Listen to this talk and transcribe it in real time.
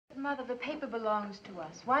Mother, the paper belongs to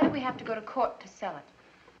us. Why do we have to go to court to sell it?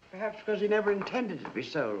 Perhaps because he never intended it to be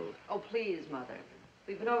sold. Oh, please, Mother.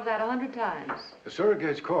 We've been over that 100 times. The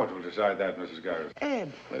surrogate's court will decide that, Mrs. Garrison.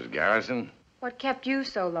 Ed. Miss Garrison, What kept you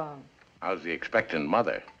so long? how's the expectant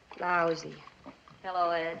mother? Lousy.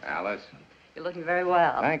 Hello, Ed. Alice? You're looking very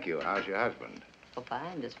well. Thank you. How's your husband? Oh,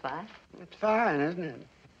 fine, just fine. It's fine, isn't it?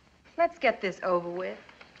 Let's get this over with.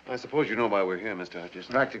 I suppose you know why we're here, Mr.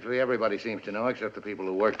 Hutchison. Practically everybody seems to know, except the people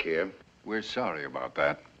who work here. We're sorry about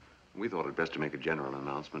that. We thought it best to make a general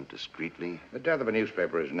announcement discreetly. The death of a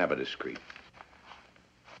newspaper is never discreet.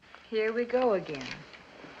 Here we go again.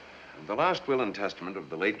 The last will and testament of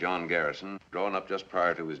the late John Garrison, drawn up just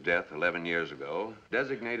prior to his death 11 years ago,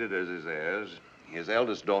 designated as his heirs his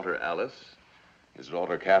eldest daughter, Alice, his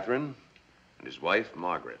daughter, Catherine, and his wife,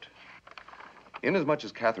 Margaret. Inasmuch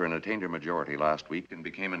as Catherine attained her majority last week and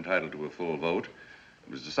became entitled to a full vote,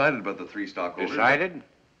 it was decided by the three stockholders... Decided?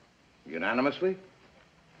 Unanimously?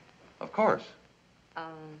 Of course.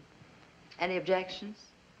 Any objections?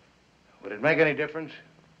 Would it make any difference?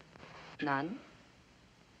 None.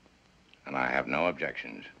 And I have no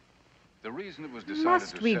objections. The reason it was decided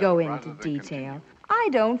Must we go into detail? I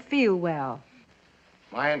don't feel well.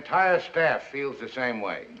 My entire staff feels the same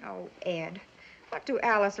way. Oh, Ed, what do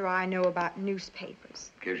Alice or I know about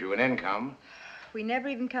newspapers? Gives you an income. We never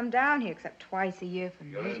even come down here except twice a year for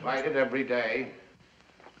You're meetings. invited every day.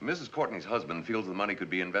 Mrs. Courtney's husband feels the money could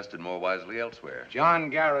be invested more wisely elsewhere. John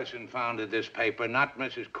Garrison founded this paper, not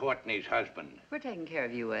Mrs. Courtney's husband. We're taking care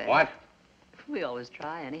of you, Ed. What? We always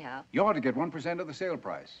try, anyhow. You ought to get 1% of the sale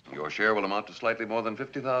price. Your share will amount to slightly more than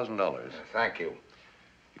 $50,000. Thank you.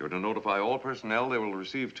 You're to notify all personnel they will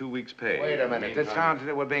receive 2 weeks' pay. Wait a minute. This sounds as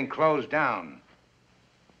if we're being closed down.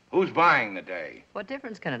 Who's buying the day? What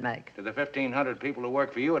difference can it make? To the 1,500 people who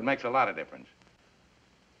work for you, it makes a lot of difference.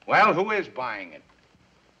 Well, who is buying it?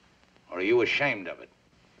 Or are you ashamed of it?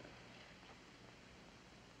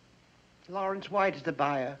 Lawrence White is the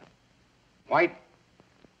buyer. White?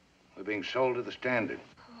 We're being sold to the Standard.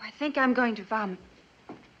 Oh, I think I'm going to vomit.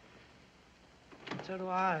 So do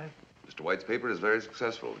I. Mr. White's paper is very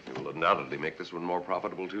successful. He will undoubtedly make this one more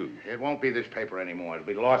profitable, too. It won't be this paper anymore. It'll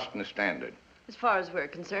be lost in the Standard. As far as we're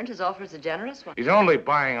concerned, his offer is a generous one. He's only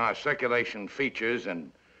buying our circulation features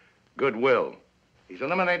and goodwill. He's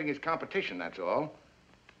eliminating his competition, that's all.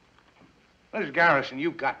 Mrs. Garrison,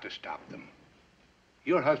 you've got to stop them.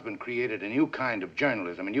 Your husband created a new kind of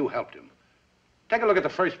journalism, and you helped him. Take a look at the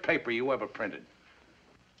first paper you ever printed.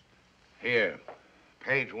 Here,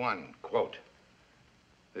 page 1, quote.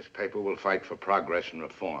 This paper will fight for progress and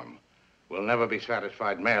reform. We'll never be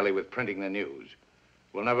satisfied merely with printing the news.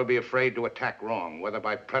 We'll never be afraid to attack wrong, whether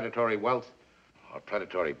by predatory wealth or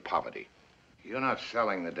predatory poverty. You're not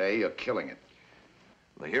selling the day, you're killing it.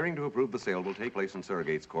 The hearing to approve the sale will take place in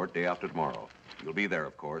Surrogate's Court day after tomorrow. You'll be there,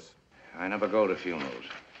 of course. I never go to funerals.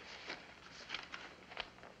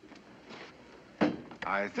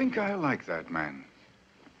 I think I like that man.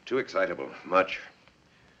 Too excitable, much.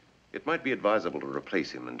 It might be advisable to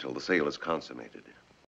replace him until the sale is consummated.